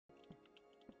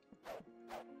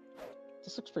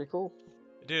This looks pretty cool.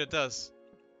 Dude, it does.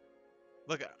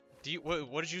 Look,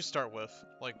 what did you start with?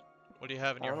 Like, what do you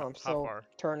have in I your don't know, I'm hot still bar?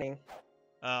 turning.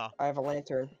 Oh. I have a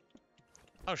lantern.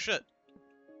 Oh shit.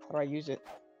 How do I use it?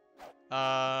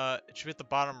 It should be at the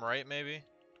bottom right, maybe.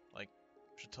 Like,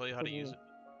 should tell you how What to do you use mean?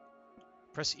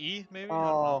 it. Press E, maybe. I don't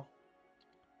Oh, know.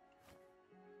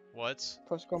 What?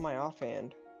 supposed to go my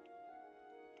offhand.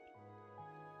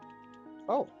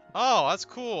 Oh, Oh, that's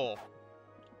cool.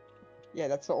 yeah,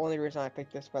 that's the only reason I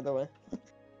picked this, by the way.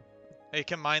 Hey, you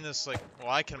can mine this like. Well,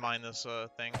 I can mine this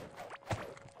thing.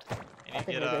 And I you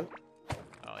can get hit it.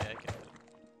 Oh yeah, I can.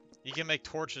 You can make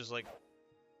torches like.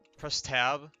 Press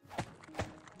tab.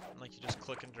 And like you just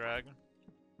click and drag.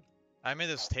 I made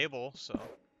this table, so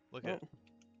look at.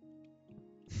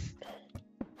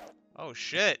 Oh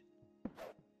shit.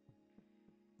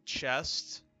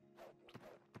 Chest.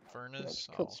 Furnace.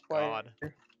 Killed Oh spider.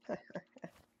 god.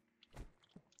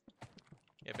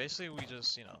 Yeah, basically we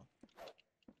just, you know.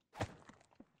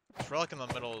 This relic in the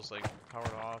middle is like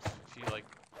powered off. If you like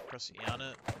press E on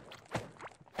it.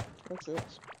 What's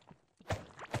this?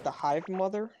 The Hive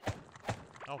Mother?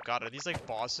 Oh god, are these like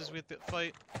bosses we have to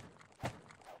fight?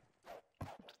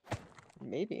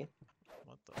 Maybe.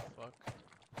 What the fuck?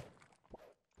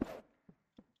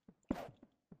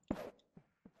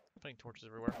 Putting torches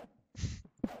everywhere.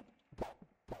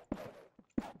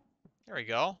 There we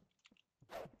go.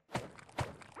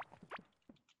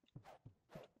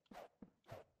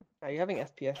 Are you having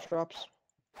FPS drops?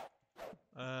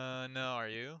 No, are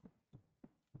you?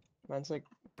 Mine's like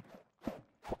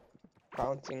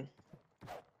bouncing.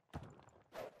 I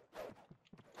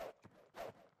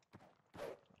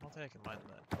don't think I can mine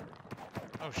that.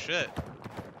 Oh shit.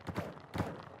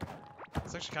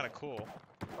 It's actually kind of cool.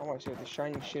 I want to see what the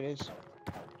shiny shit is.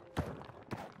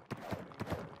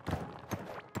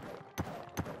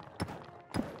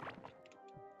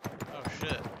 Oh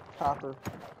shit. Copper.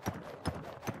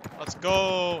 Let's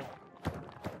go!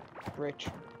 Rich.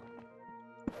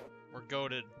 We're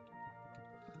goated.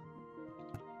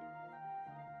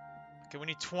 Okay, we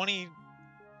need 20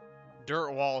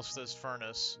 dirt walls for this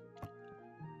furnace.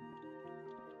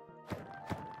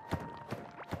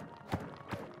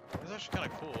 This is actually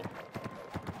kind of cool.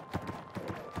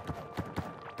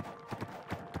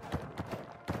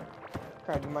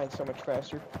 God, you mine so much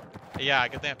faster. Yeah,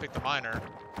 good thing I picked the miner.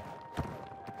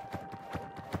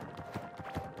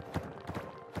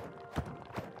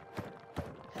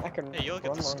 I can Hey, you look at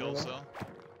run the longer skills than- though.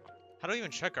 How do we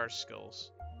even check our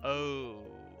skills? Oh,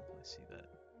 I see that.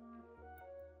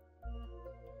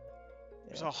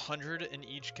 There's Yeah. 100 in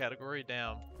each category.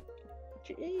 Damn.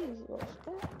 Jesus,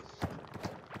 that's...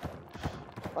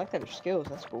 I like that there's skills,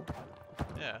 that's cool.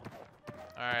 Yeah.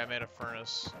 Alright, I made a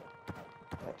furnace.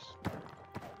 Nice.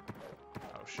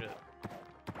 Oh shit.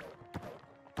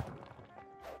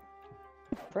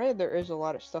 Granted, there is a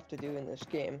lot of stuff to do in this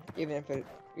game, even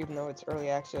though it's early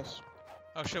access.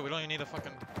 Oh shit, we don't even need to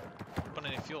fucking put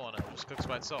any fuel in it. It just cooks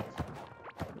by itself.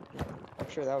 I'm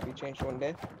sure that would be changed one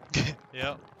day.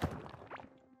 Yep.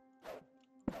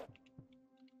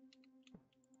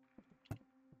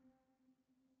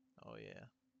 Oh yeah.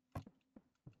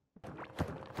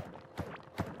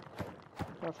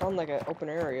 I found like an open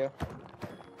area.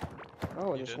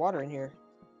 Oh, You there's did? water in here.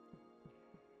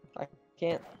 I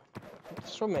can't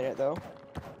swim in it though.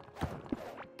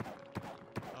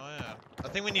 Oh yeah. I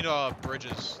think we need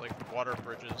bridges, like water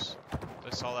bridges. I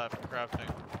saw that for crafting.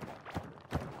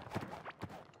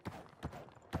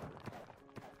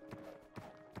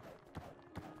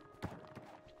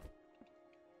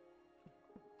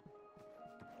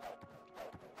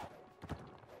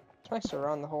 It's nice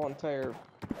around the whole entire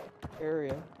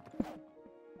area.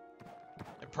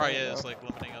 It probably Oh, is no. like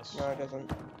limiting us. No, it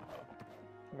doesn't.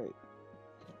 Wait.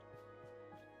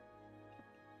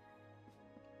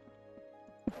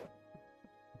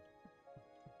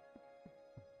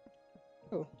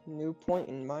 Oh, new point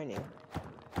in mining.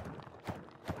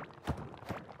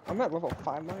 I'm at level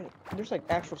 5 mining. There's like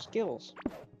actual skills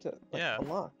to like, Yeah.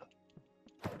 unlock.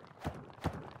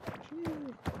 Gee.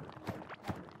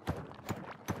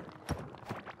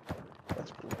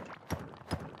 That's cool.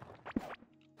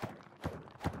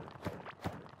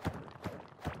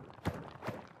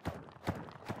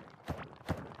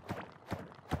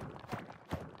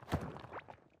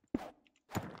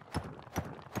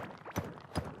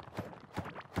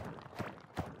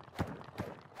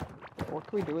 What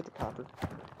can we do with the copper?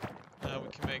 We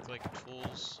can make like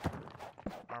tools,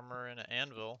 armor, and an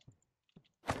anvil.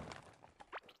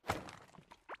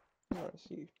 Let's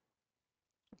see.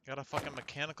 Got a fucking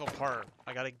mechanical part.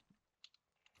 I gotta...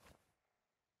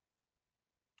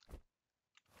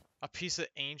 A piece of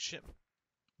ancient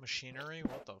Machinery?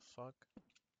 What the fuck?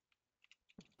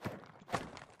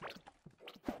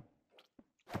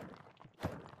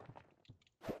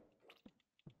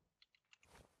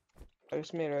 I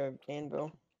just made a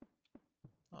anvil.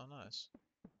 Oh, nice.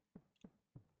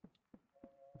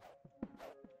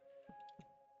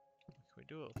 What can we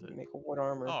do with it? Make a wood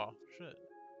armor. Oh, shit.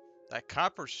 That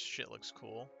copper shit looks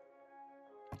cool.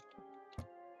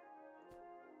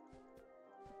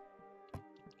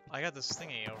 I got this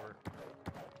thingy over.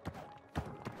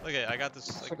 Look at it, I got this.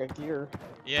 It's like a gear.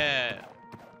 Yeah.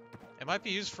 It might be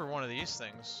used for one of these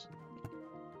things.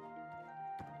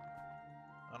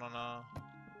 I don't know.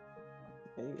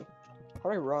 Maybe. How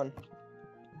do I run?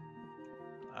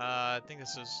 I think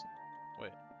this is...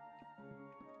 Wait.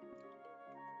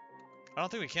 I don't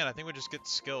think we can. I think we just get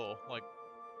skill. Like,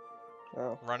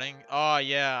 Oh. running. Oh,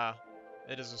 yeah.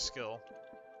 It is a skill.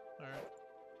 Alright.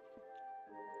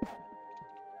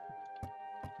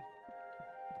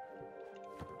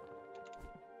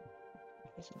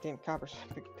 Some damn copper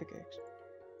pickaxe.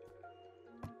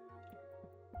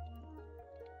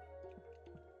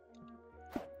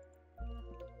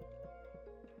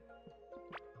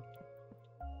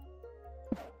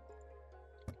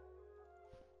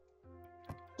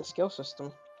 The skill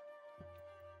system.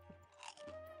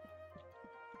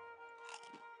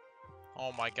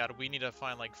 Oh my god, we need to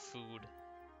find, like, food.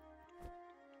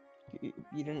 You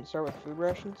didn't start with food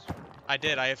rations? I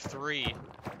did, I have 3.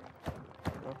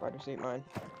 Oh, if I just ate mine.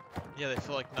 Yeah, they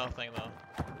feel like nothing, though.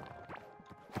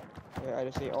 Yeah, I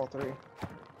just ate all 3.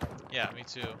 Yeah, me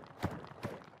too.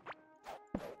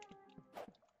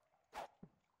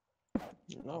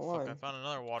 Not Oh, fuck, lying. I found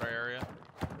another water area.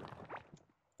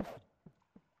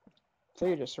 So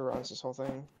it just surrounds this whole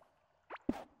thing.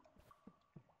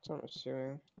 So I'm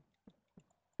assuming.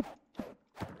 It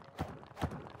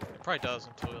probably does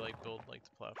until we, like, build, like,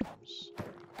 the platforms.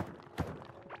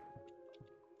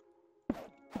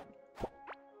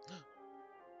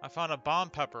 I found a bomb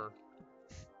pepper.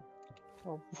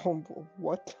 Oh,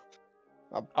 what?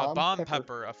 A bomb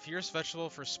pepper, a fierce vegetable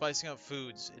for spicing up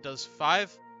foods. It does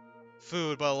 5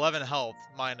 food, but 11 health,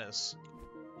 minus.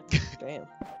 Damn.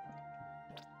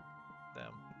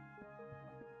 Damn.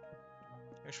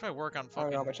 We should probably work on I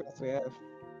don't know how fucking much health we have.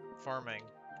 farming.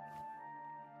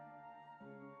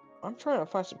 I'm trying to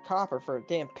find some copper for a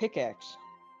damn pickaxe.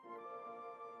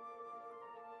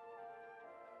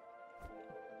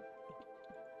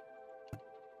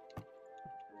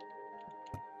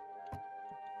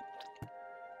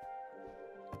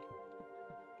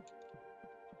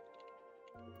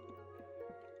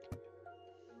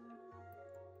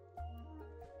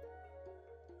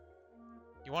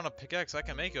 You want a pickaxe? I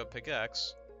can make you a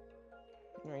pickaxe.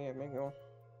 Oh yeah, make one.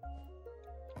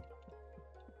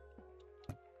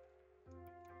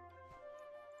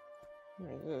 What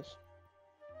is this?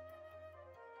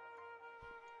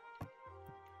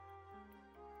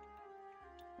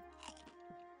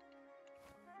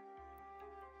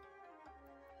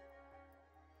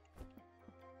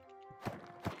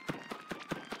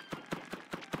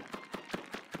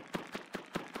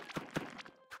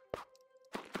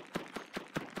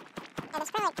 And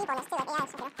there's probably like people in this too, like AI and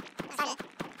stuff, you know? Started.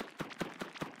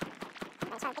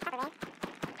 I'm trying to pick copper vein.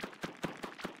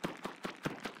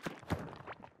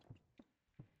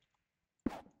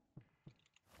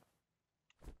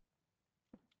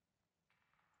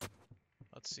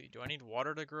 Let's see. Do I need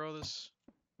water to grow this?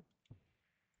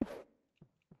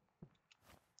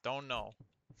 Don't know.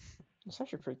 It's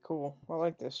actually pretty cool. I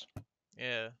like this.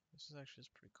 Yeah, this is actually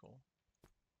pretty cool.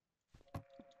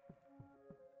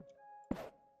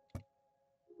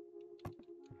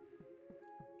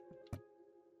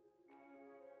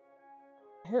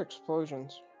 I hear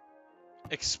explosions.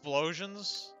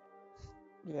 Explosions?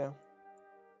 Yeah.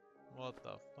 What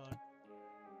the fuck?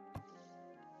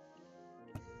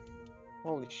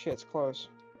 Holy shit, it's close.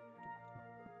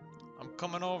 I'm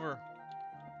coming over.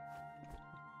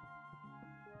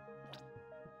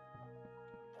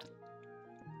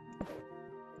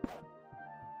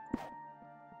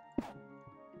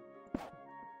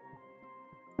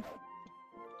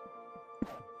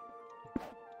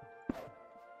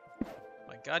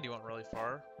 My god, you went really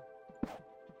far.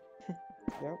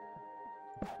 Yep.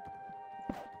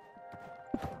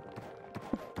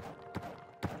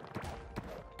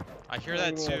 I hear Oh,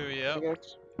 that you too, mean a yep.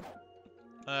 pickaxe?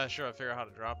 Sure, I'll figure out how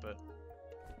to drop it.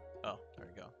 Oh, there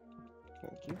we go.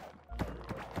 Thank you.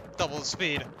 Double the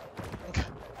speed.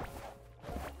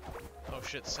 Oh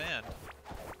shit, sand.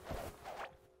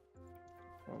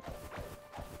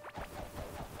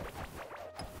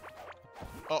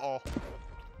 Uh-oh.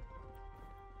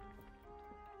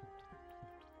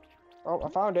 Oh, I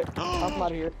found it. I'm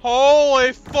out of here.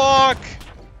 Holy fuck!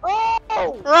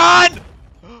 Oh! Run!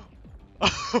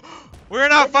 We're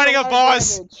not I did fighting a lot of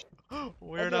boss! damage. I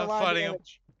We're did a not lot of fighting him.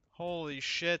 damage. Holy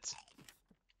shit.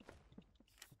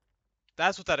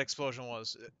 That's what that explosion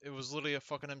was. It was literally a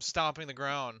fucking him stomping the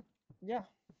ground. Yeah.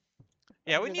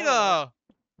 Yeah, I we did need that a lot.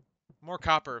 more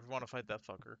copper if we want to fight that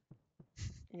fucker.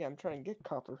 Yeah, I'm trying to get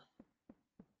copper.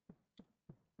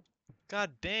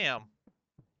 God damn.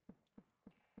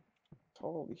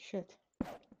 Holy shit.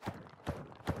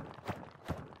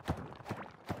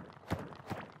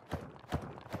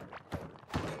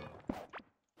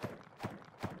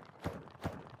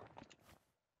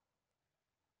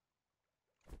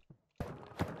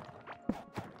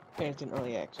 And it's in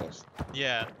early access.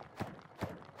 Yeah.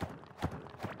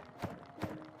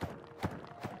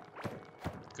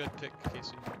 Good pick,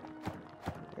 Casey.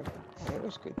 Yep. Yeah, it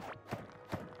was good.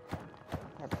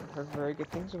 I've heard very good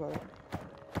things about it.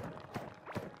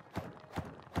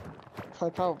 I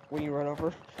like how when you run over,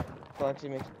 it actually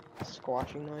makes a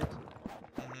squashing noise.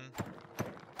 Mm-hmm.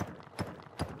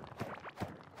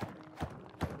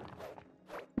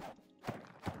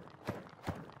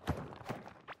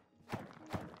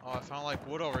 Oh, I found like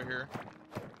wood over here.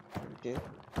 You did?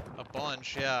 A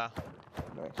bunch, yeah.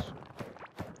 Nice. You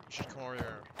should come over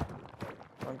here.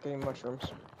 I'm getting mushrooms.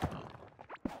 Oh.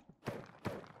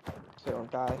 So I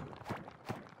don't die.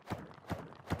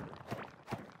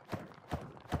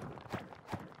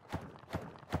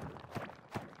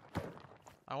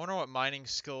 I wonder what mining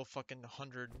skill fucking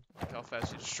 100, like how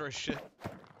fast you destroy shit.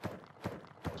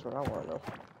 That's what I want to know.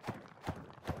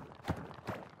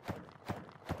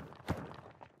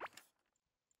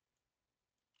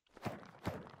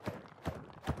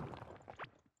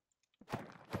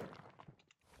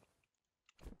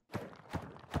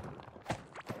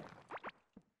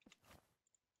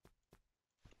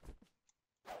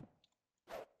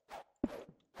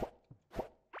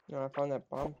 No, I found that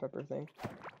bomb pepper thing.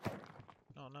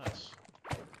 Oh, nice.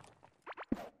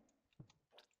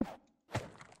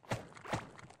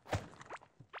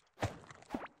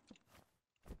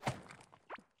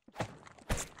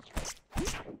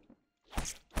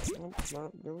 Nope,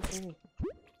 not really thingy.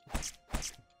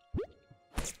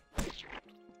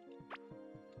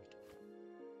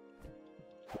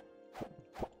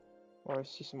 Oh, I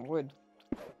see some wood.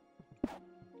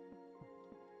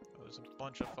 There's a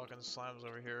bunch of fucking slimes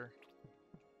over here.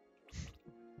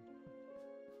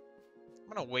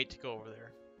 I'm gonna wait to go over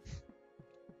there.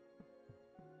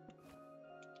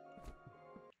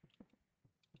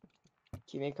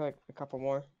 Can you make like a couple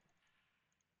more?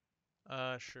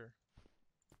 Sure.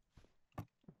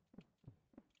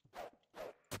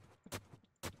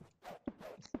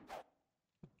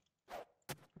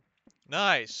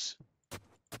 Nice!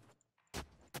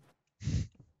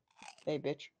 Hey,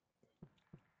 bitch.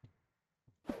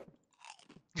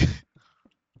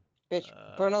 Bitch,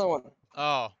 put another one.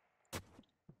 Oh,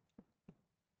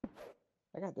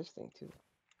 I got this thing too.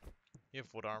 you have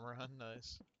wood armor, huh?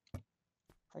 Nice.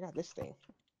 I got this thing.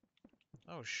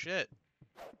 Oh shit.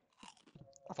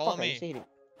 Oh, Follow fuck, I me. just ate it.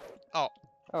 Oh.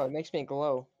 Oh, it makes me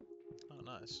glow Oh,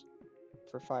 nice.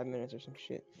 for 5 minutes or some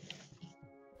shit.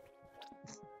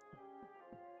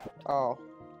 Oh.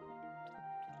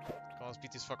 Come on, let's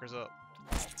beat these fuckers up.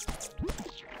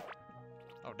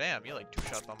 Oh damn, you like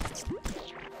two-shot them.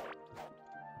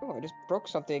 Oh, I just broke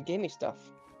something. It gave me stuff.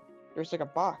 There's like a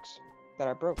box that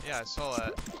I broke. Yeah, I saw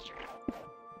that.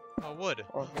 Oh, wood.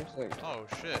 Oh, there's like... Oh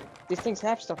shit. These things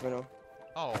have stuff in them.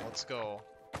 Oh, let's go.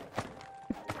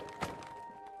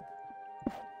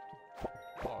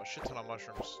 Oh, a shit ton of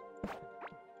mushrooms.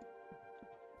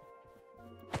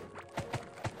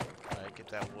 Alright, get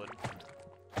that wood.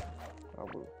 Oh,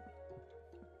 woo.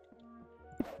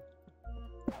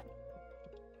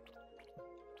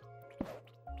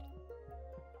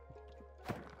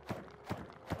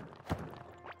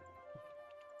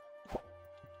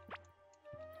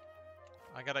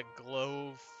 I got a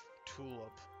glove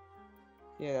tulip.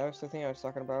 Yeah, that was the thing I was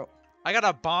talking about. I got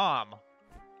a bomb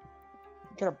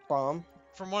You got a bomb?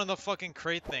 from one of the fucking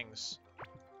crate things.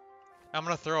 I'm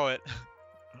gonna throw it.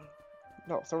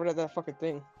 No, throw it at that fucking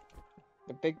thing.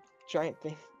 The big, giant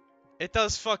thing. It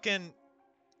does fucking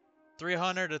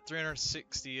 300 to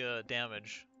 360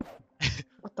 damage.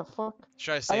 What the fuck?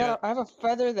 Should I save it? I have a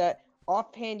feather that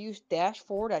offhand use dash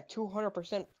forward at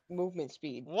 200% movement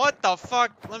speed. What the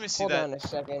fuck? Let me see Hold that. on a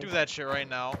second. Do that shit right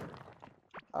now.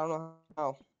 I don't know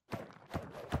how.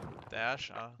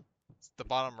 Dash? It's the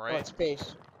bottom Oh, right. it's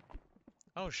space.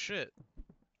 Oh shit.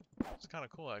 It's kind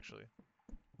of cool actually.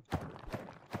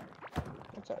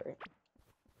 That's alright.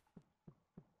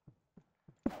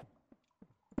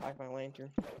 I like my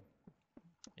lantern.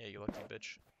 Yeah, you lucky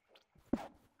bitch.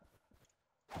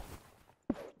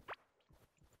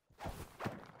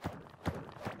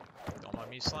 Don't mind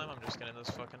me, slime. I'm just getting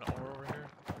this fucking ore over here.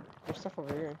 There's stuff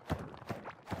over here.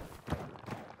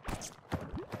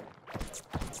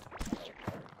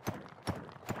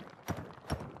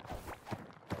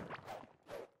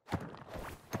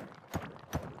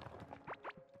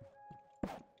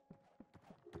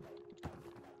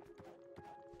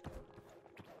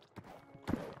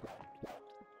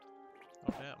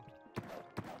 Oh damn.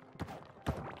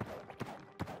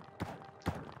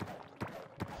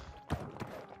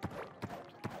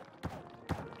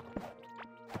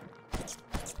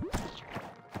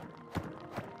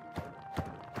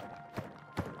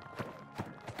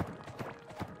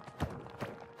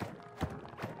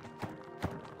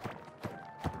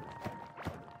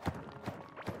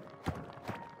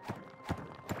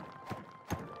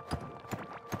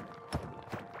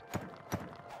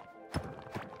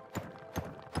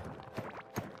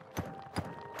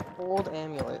 Old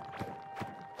amulet.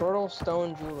 Brittle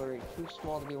stone jewelry. Too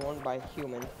small to be worn by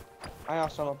human. I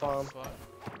also have a bomb. Fuck.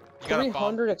 You got a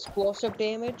bomb? 300 explosive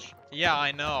damage. Yeah,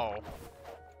 I know.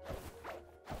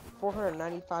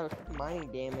 495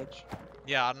 mining damage.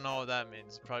 Yeah, I don't know what that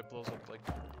means. It probably blows up like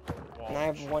walls. And I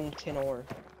have 1 tin ore.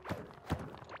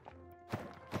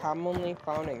 Commonly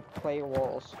found in clay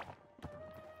walls.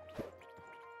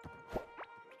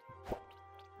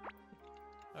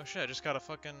 Oh shit, I just got a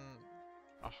fucking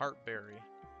heartberry.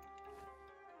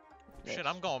 Nice. Shit,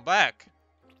 I'm going back.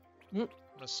 Mm. I'm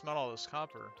gonna smell all this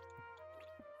copper.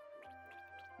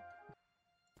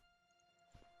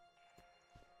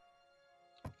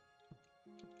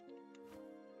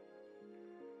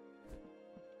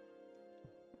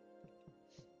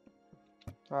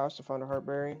 I also found a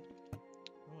heartberry.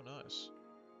 Oh, nice.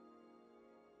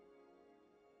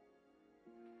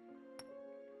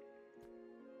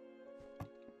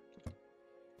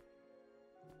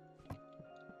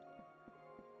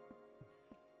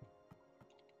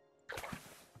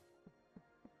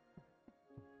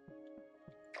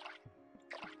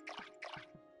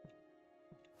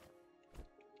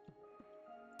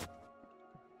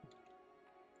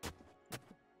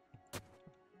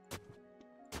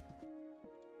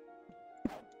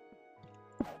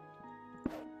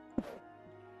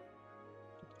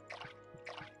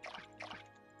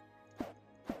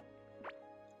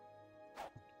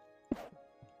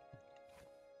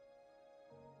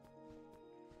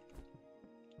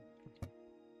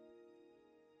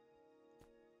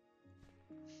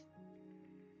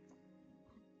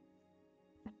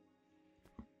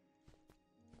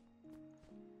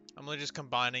 I'm really just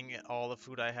combining all the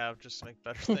food I have just to make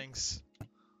better things.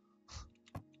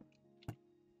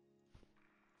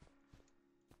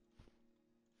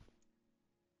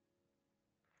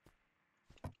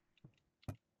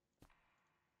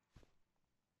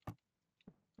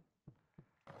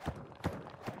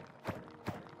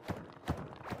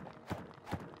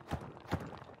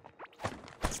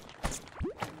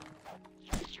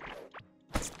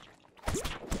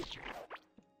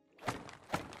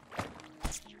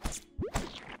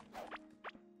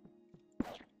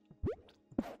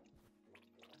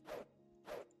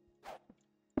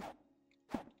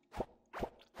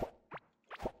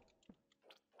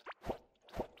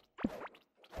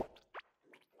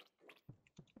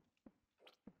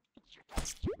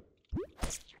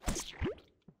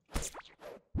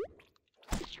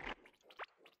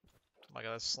 Oh my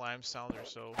god, that slime sounds are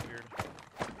so weird.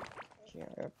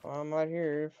 Yeah, I'm out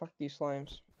here. Fuck these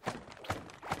slimes.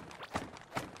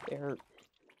 They hurt.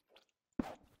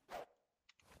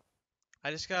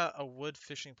 I just got a wood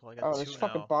fishing pole. I got Oh, two this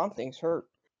fucking now. bomb things hurt.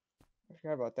 I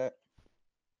forgot about that.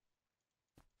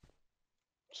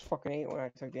 Just fucking ate when I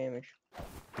took damage.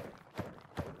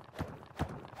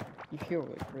 You heal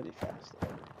like really fast though.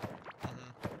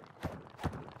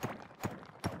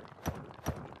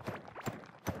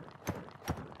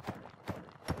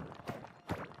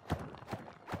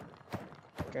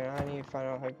 Okay, I need to find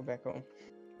out how to go back home.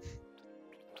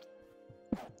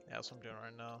 Yeah, that's what I'm doing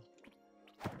right now.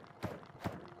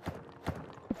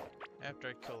 After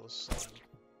I kill this slime.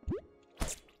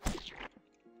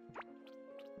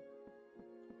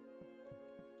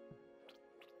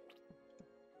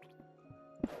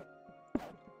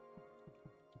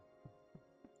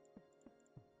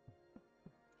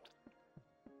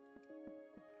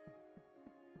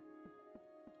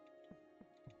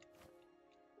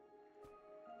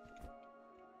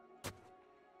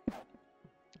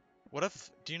 What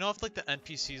if, do you know if like the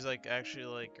NPCs like actually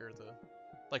like, or the,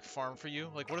 like farm for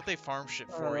you? Like what if they farm shit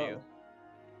I for don't you? know.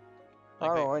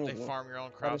 Like I don't know they anything. farm your own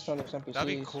I crops? just know there's NPCs.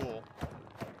 That'd be cool.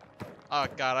 Oh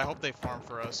god, I hope they farm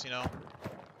for us, you know?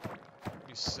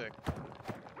 Be sick.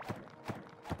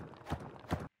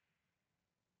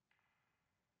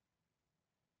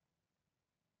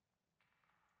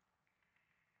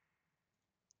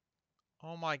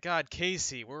 Oh my god,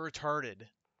 Casey, we're retarded.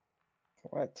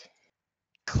 What?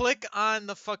 Click on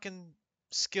the fucking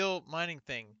skill mining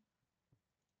thing.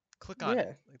 Click on it.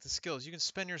 Yeah. Like the skills. You can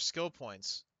spend your skill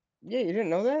points. Yeah, you didn't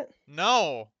know that?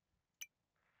 No!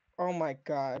 Oh my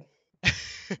god.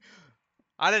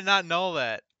 I did not know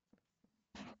that.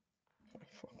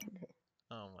 Fucking-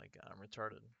 Oh my god, I'm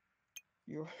retarded.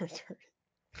 You are retarded.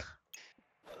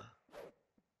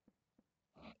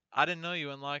 I didn't know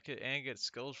you unlock it and get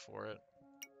skills for it.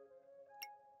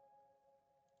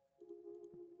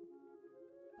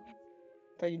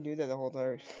 I thought you knew that the whole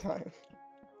entire time.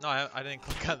 No, I didn't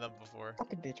click on them before.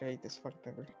 Fucking bitch, I hate this fucking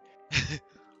pepper.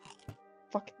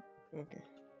 Fuck. Okay.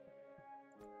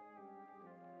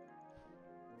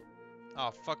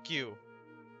 Oh, fuck you.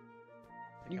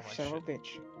 Take You out my son of a shit. bitch.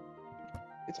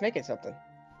 It's making something.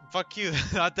 Fuck you.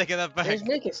 Not taking that back. It's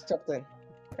making something.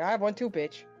 I have one too,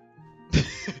 bitch. Here,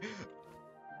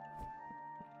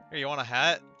 you want a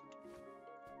hat?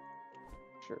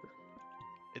 Sure.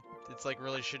 It's like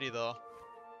really shitty though.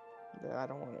 No, I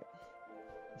don't want it.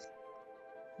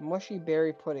 Mushy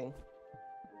berry pudding.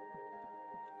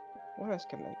 What else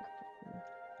can I make?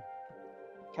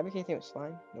 Can I make anything with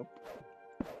slime? Nope.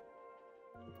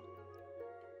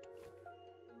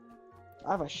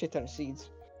 I have a shit ton of seeds.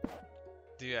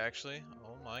 Do you actually?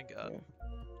 Oh my god. Yeah.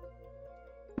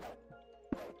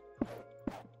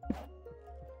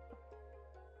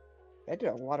 I did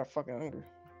a lot of fucking hunger.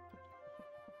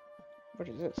 What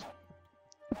is this?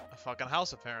 A fucking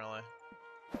house apparently.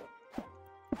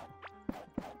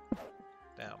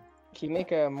 Damn. Can you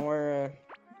make more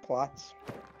plots?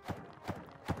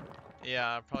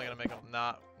 Yeah, I'm probably gonna make them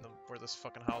not where this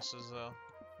fucking house is though.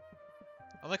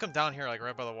 I'll make them down here, like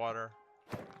right by the water.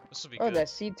 This will be Oh, good. that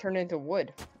seed turned into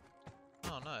wood.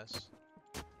 Oh, nice.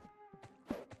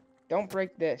 Don't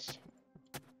break this.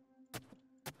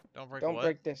 Don't break Don't what?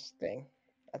 break this thing.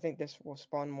 I think this will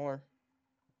spawn more.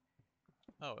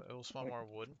 Oh, it will spawn Like- more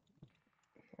wood.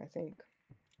 I think.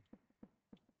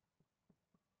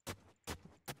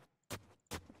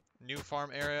 New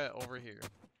farm area over here.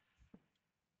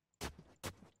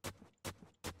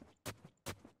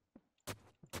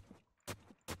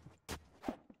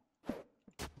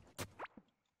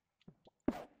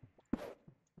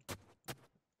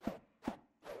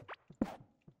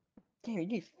 Damn, you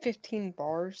need 15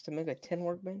 bars to make a 10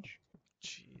 workbench?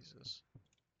 Jesus.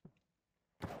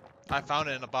 I found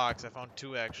it in a box. I found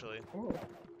 2 actually. Oh.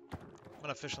 I'm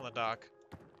gonna fish on the dock.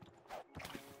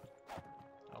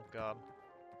 Oh god.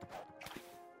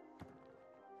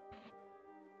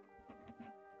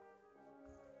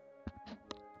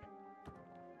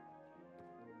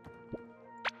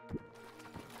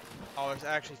 Oh, there's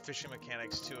actually fishing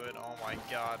mechanics to it. Oh my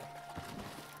god.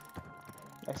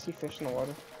 I see fish in the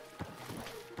water.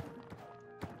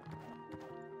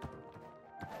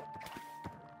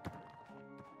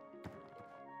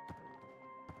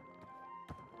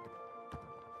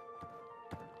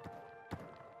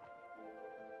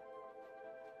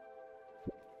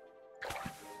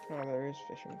 Oh, there is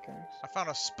fishing mechanics. I found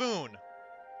a spoon!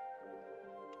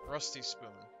 Rusty spoon.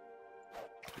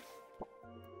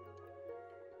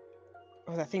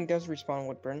 Oh, that thing does respawn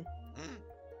wood, Bren.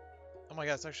 Oh my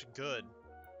god, it's actually good.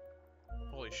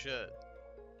 Holy shit.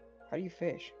 How do you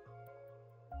fish?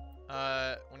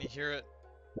 When you hear it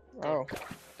Oh.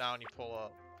 down, you pull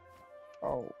up.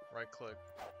 Oh. Right click.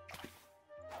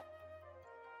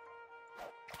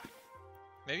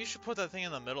 Maybe you should put that thing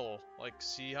in the middle. Like,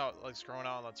 see how it's growing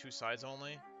out on the 2 sides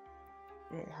only?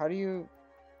 Wait, how do you...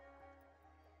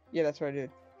 Yeah, that's what I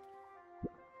did.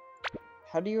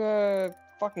 How do you,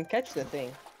 fucking catch the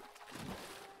thing?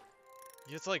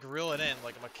 You have to, like, reel it in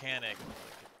like a mechanic.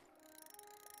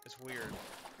 Like, it's weird.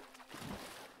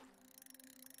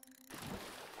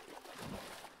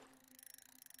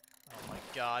 Oh my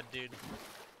god, dude.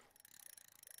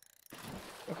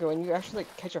 Okay, when you actually,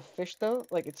 like, catch a fish, though,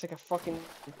 like, it's like a fucking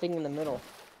thing in the middle.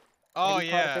 Oh Have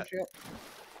you caught a yeah. fish yet?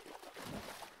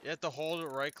 You have to hold it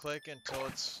right click until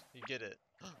you get it.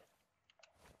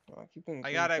 Oh, keep getting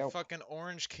I got green a kelp. fucking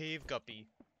orange cave guppy.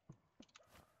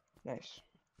 Nice.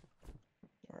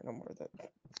 Alright, no more of that.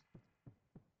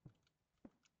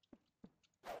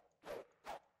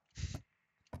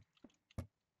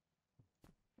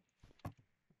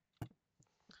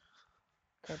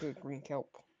 Gotta do a green kelp.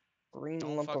 Green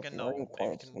Don't lump of fucking know. green Maybe you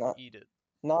plants. can eat it.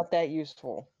 Not that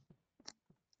useful.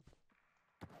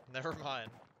 Never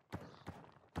mind.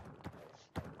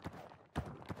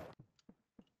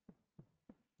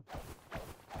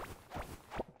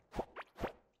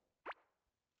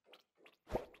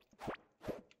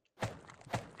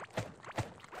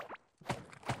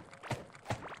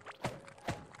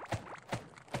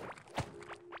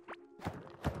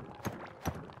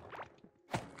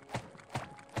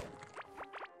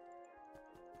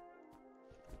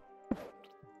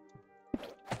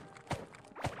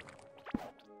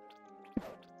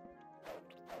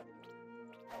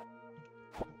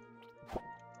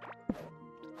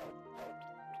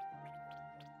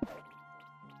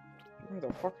 Where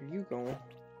the fuck are you going?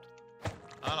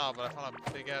 I don't know, but I found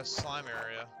a big ass slime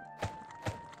area.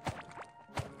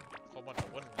 Whole bunch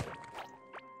of wood in there.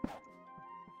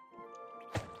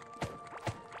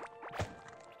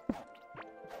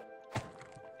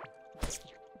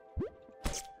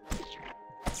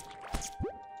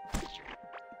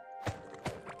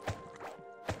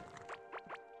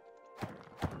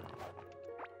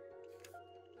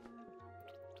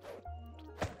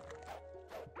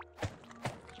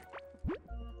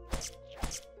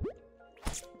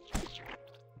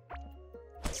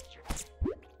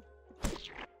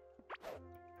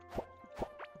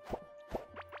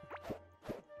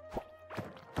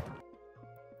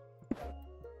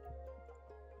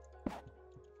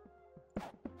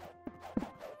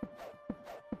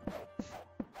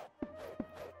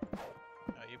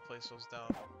 You place those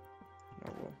down. I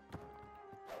will.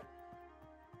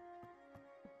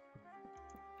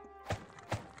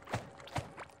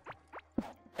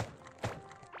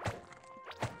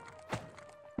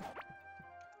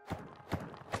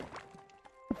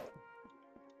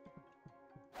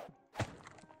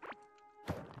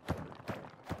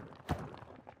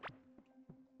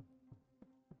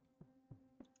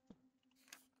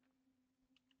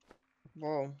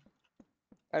 Whoa.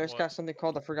 I just What? got something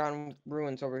called the Forgotten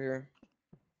Ruins over here.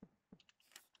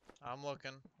 I'm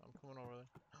looking. I'm coming over there.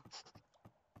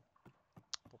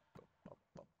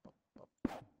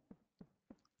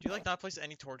 Do you like not place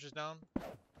any torches down?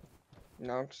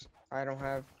 No, 'cause I don't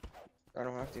have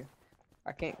to.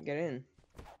 I can't get in.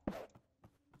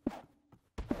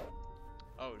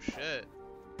 Oh shit.